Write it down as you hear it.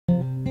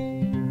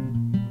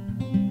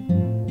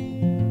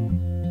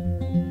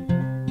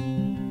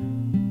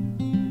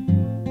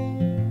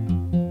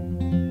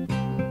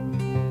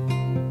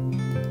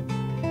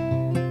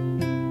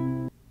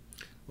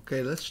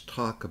Okay, let's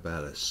talk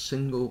about a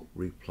single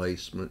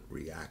replacement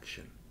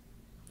reaction.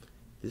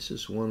 This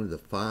is one of the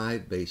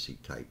 5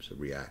 basic types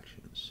of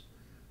reactions.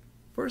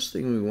 First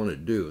thing we want to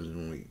do is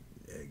when we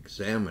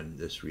examine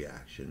this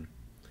reaction,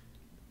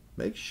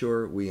 make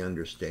sure we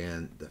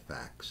understand the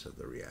facts of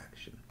the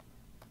reaction.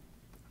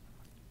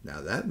 Now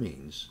that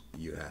means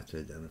you have to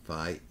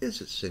identify,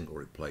 is it single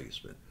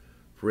replacement?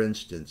 For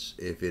instance,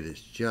 if it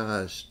is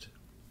just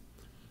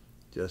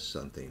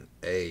something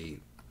A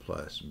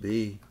plus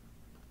B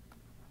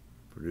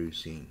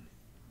producing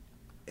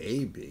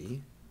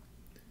AB,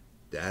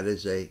 that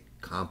is a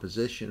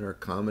composition or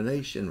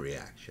combination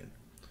reaction.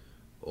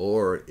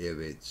 Or if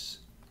it's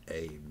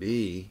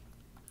AB,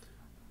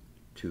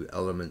 2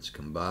 elements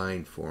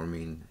combined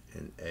forming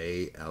an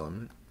A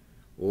element,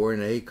 or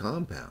an A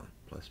compound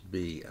plus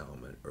B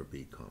element or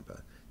B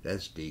compound,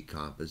 that's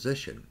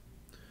decomposition.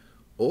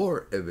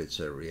 Or if it's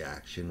a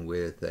reaction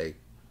with a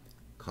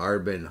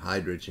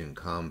carbon-hydrogen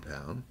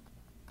compound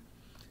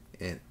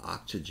and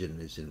oxygen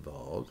is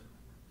involved,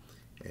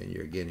 and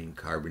you're getting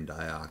carbon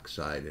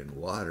dioxide and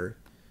water,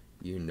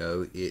 you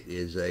know it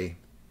is a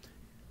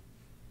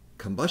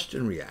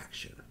combustion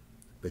reaction.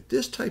 But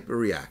this type of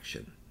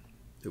reaction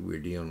that we're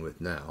dealing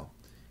with now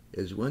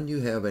is when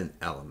you have an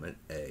element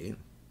A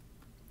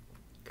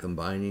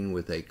combining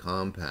with a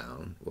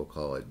compound, we'll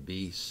call it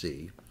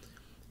BC,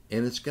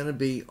 and it's going to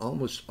be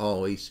almost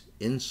always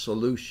in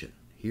solution.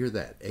 Hear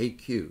that,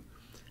 AQ.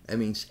 That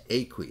means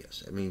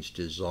aqueous. That means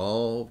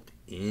dissolved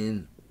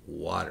in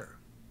water.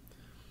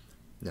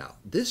 Now,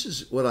 this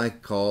is what I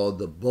call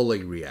the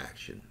bully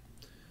reaction.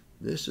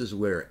 This is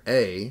where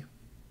A,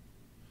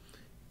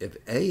 if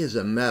A is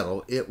a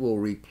metal, it will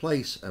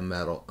replace a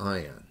metal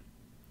ion.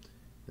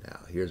 Now,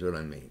 here's what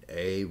I mean.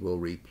 A will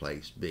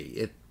replace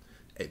B.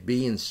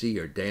 B and C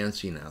are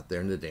dancing out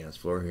there on the dance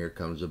floor. Here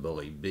comes a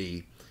bully.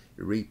 B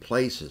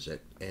replaces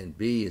it, and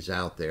B is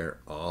out there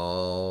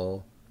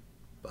all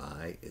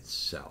by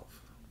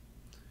itself.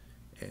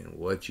 And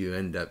what you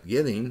end up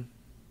getting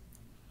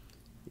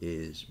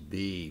is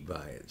B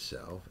by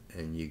itself,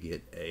 and you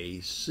get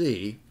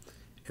AC,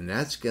 and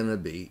that's going to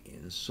be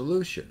in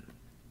solution.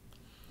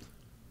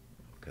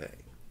 Okay.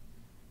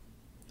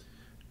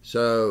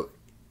 So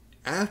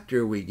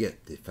after we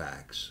get the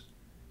facts,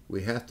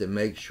 we have to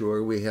make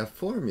sure we have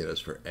formulas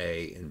for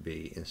A and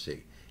B and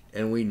C.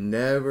 And we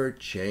never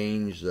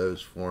change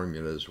those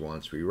formulas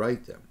once we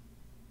write them.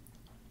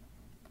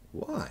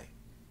 Why?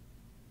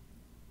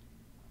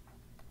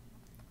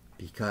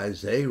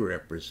 Because they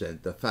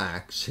represent the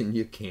facts, and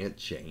you can't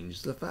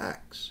change the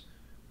facts.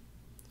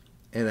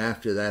 And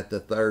after that, the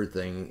third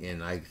thing,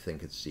 and I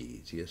think it's the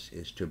easiest,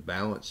 is to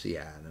balance the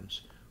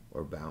atoms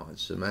or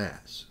balance the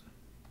mass.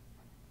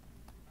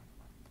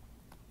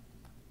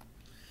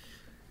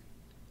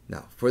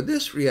 Now, for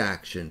this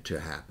reaction to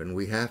happen,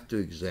 we have to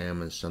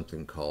examine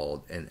something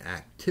called an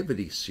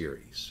activity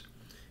series.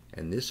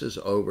 And this is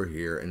over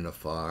here in the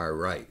far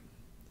right.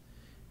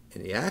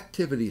 And the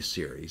activity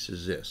series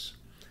is this.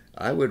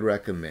 I would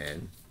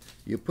recommend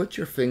you put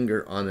your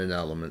finger on an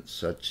element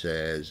such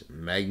as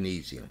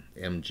magnesium,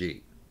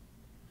 Mg.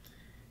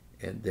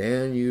 And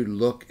then you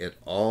look at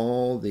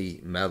all the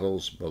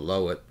metals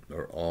below it,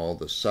 or all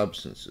the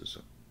substances.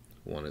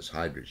 One is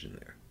hydrogen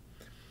there.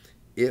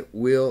 It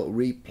will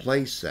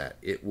replace that.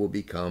 It will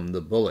become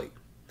the bully.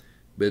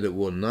 But it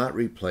will not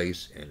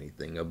replace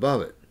anything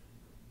above it.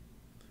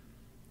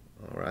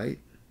 All right?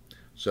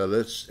 So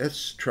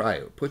let's try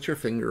it. Put your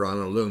finger on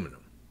aluminum.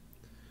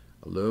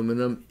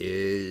 Aluminum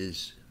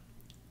is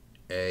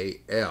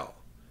Al.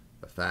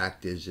 The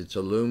fact is it's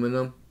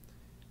aluminum.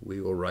 We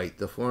will write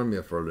the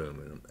formula for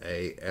aluminum.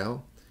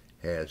 Al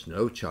has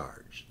no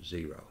charge,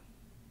 0.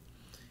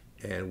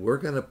 And we're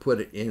going to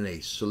put it in a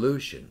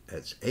solution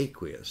that's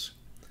aqueous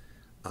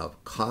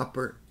of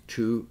copper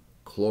 2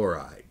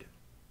 chloride.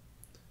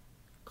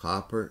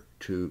 Copper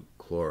 2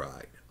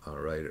 chloride. I'll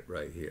write it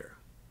right here.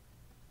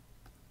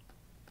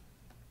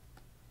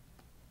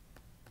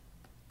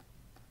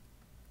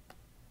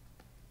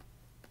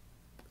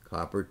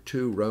 Copper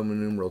 2,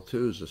 Roman numeral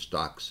 2 is a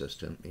stock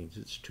system, means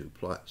it's 2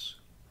 plus.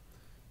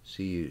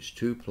 Cu is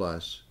 2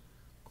 plus,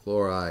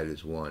 chloride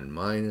is 1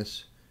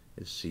 minus,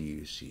 it's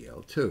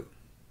CuCl2.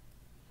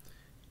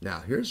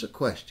 Now here's a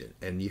question,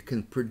 and you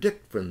can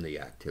predict from the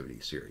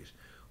activity series.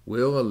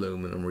 Will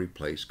aluminum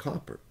replace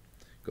copper?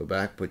 Go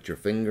back, put your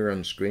finger on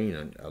the screen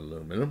on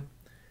aluminum,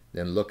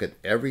 then look at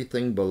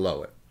everything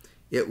below it.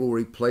 It will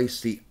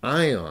replace the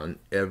ion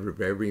of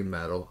every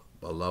metal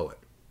below it.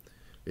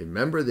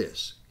 Remember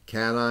this.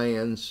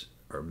 Cations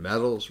or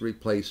metals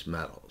replace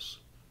metals.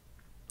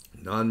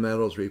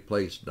 Nonmetals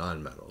replace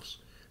nonmetals.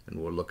 And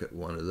we'll look at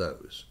one of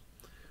those.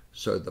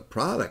 So the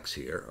products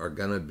here are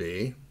going to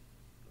be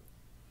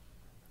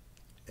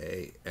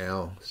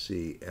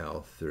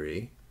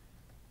AlCl3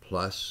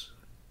 plus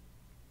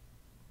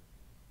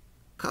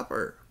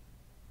copper.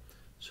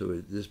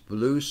 So this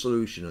blue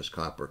solution is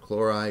copper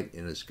chloride,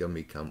 and it's going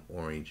to become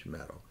orange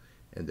metal.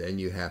 And then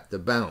you have to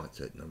balance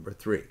it, number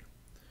 3.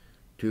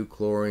 2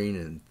 chlorine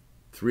and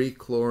 3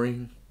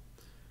 chlorine.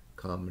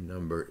 Common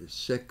number is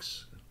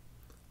 6.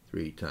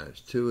 3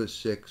 times 2 is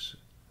 6.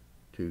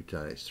 2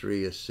 times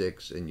 3 is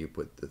 6, and you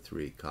put the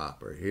 3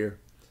 copper here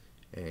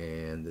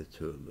and the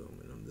 2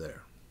 aluminum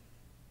there.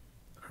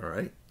 All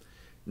right.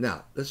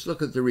 Now, let's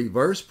look at the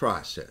reverse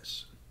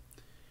process.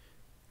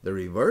 The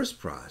reverse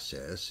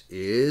process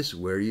is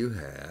where you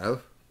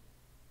have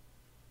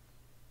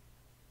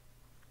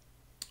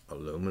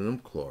aluminum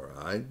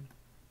chloride,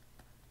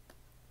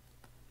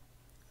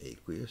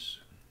 aqueous,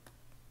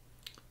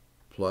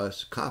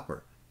 plus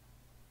copper.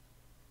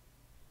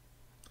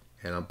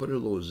 And I'll put a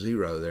little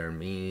 0 there,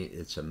 meaning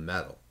it's a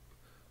metal.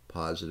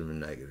 Positive and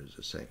negative is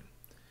the same.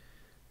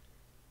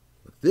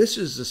 This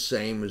is the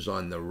same as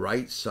on the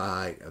right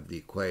side of the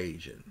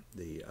equation.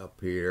 Up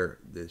here,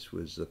 this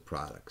was the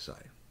product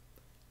side.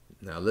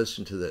 Now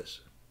listen to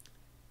this.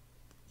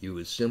 You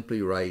would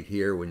simply write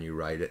here, when you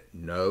write it,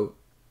 no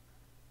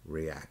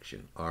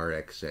reaction.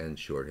 RXN,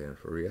 shorthand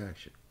for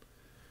reaction.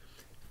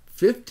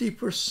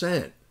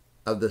 50%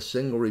 of the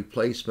single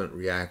replacement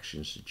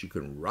reactions that you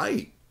can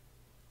write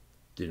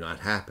do not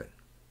happen,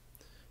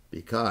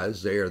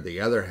 because they are the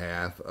other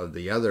half of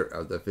the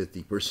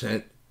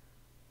 50%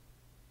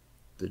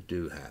 that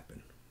do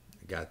happen.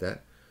 You got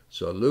that?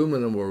 So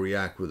aluminum will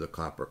react with the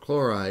copper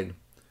chloride.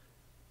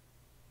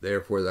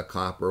 Therefore, the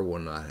copper will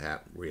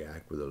not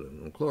react with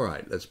aluminum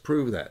chloride. Let's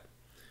prove that.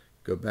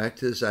 Go back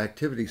to this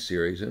activity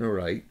series and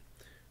write,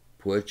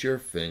 put your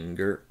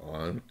finger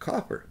on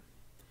copper.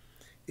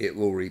 It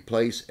will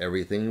replace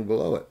everything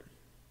below it.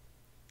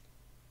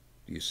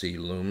 Do you see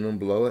aluminum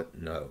below it?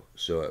 No.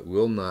 So it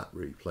will not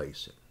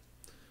replace it.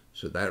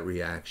 So that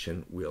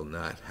reaction will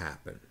not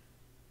happen.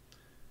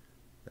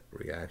 That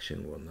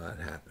reaction will not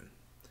happen.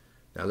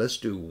 Now let's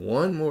do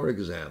one more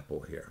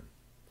example here.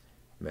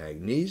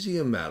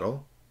 Magnesium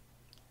metal,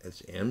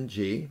 it's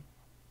Mg.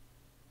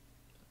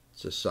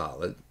 It's a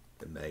solid.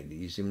 The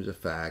magnesium is a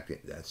fact.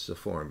 That's the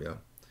formula.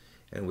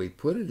 And we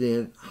put it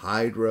in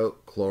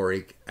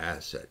hydrochloric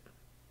acid.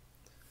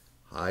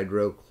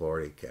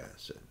 Hydrochloric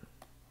acid.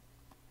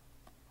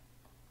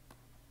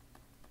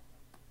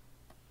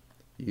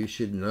 You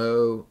should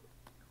know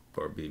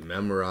or be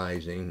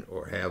memorizing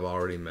or have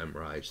already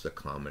memorized the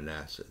common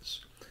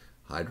acids.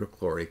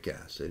 Hydrochloric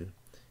acid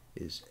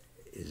is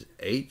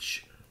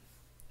HCl.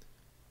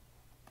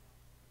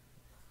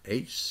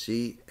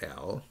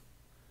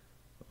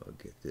 I'll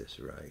get this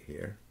right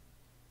here.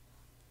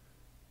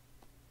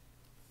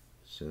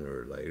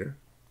 Sooner or later.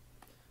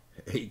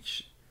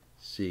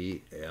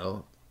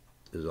 HCl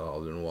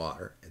dissolved in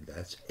water, and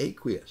that's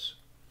aqueous.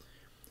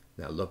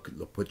 Now look,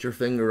 put your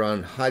finger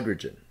on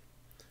hydrogen.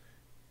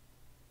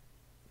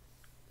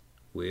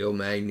 Will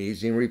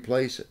magnesium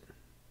replace it?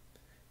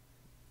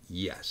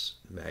 Yes,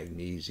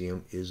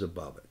 magnesium is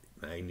above it.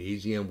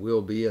 Magnesium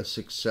will be a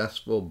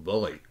successful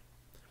bully.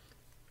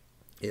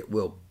 It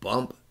will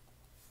bump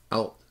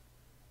out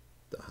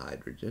the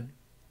hydrogen.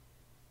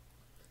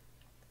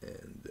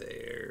 And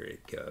there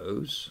it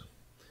goes.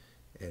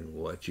 And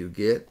what you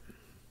get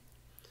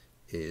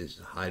is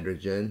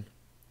hydrogen,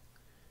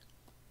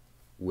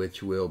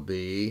 which will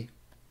be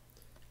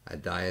a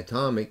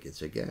diatomic.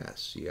 It's a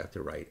gas. So you have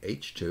to write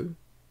H2.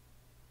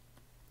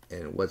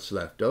 And what's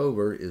left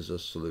over is a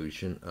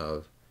solution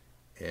of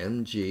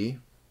Mg.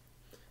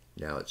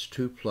 Now it's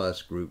 2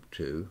 plus group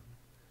 2,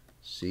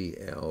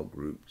 Cl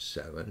group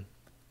 7,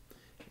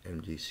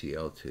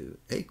 MgCl2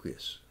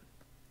 aqueous.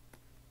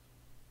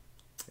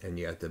 And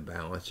you have to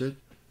balance it.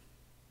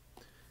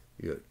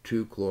 You got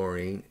 2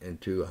 chlorine and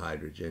 2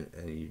 hydrogen,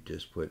 and you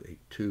just put a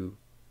 2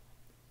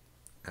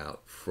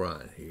 out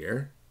front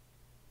here.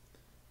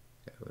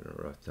 Having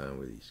a rough time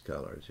with these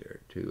colors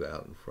here. 2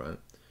 out in front.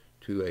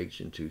 2H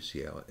and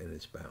 2Cl, and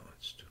it's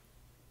balanced.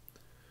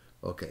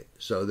 Okay,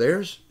 so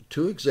there's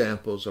 2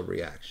 examples of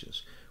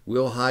reactions.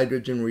 Will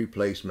hydrogen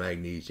replace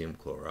magnesium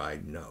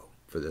chloride? No,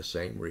 for the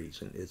same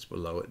reason. It's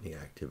below it in the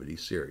activity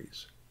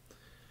series.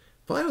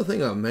 Final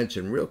thing I'll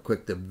mention real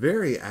quick, the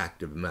very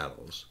active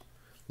metals,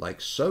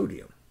 like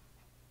sodium.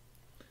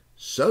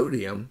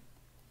 Sodium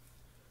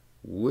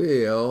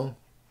will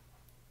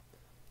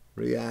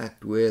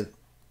react with,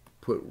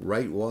 put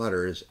right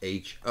water as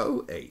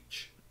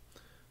HOH.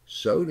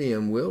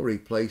 Sodium will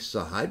replace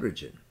the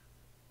hydrogen.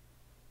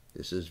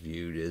 This is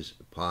viewed as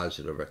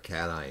positive, a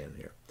cation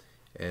here.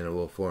 And it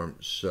will form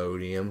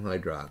sodium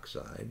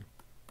hydroxide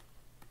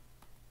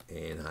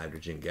and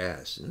hydrogen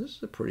gas. And this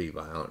is a pretty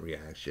violent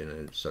reaction,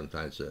 and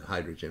sometimes the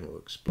hydrogen will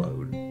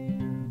explode.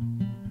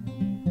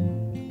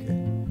 Okay.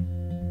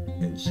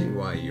 And see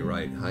why you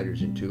write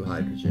hydrogen, 2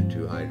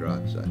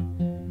 hydroxide,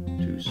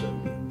 2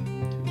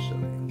 sodium, 2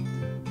 sodium.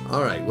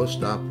 All right, we'll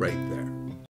stop right there.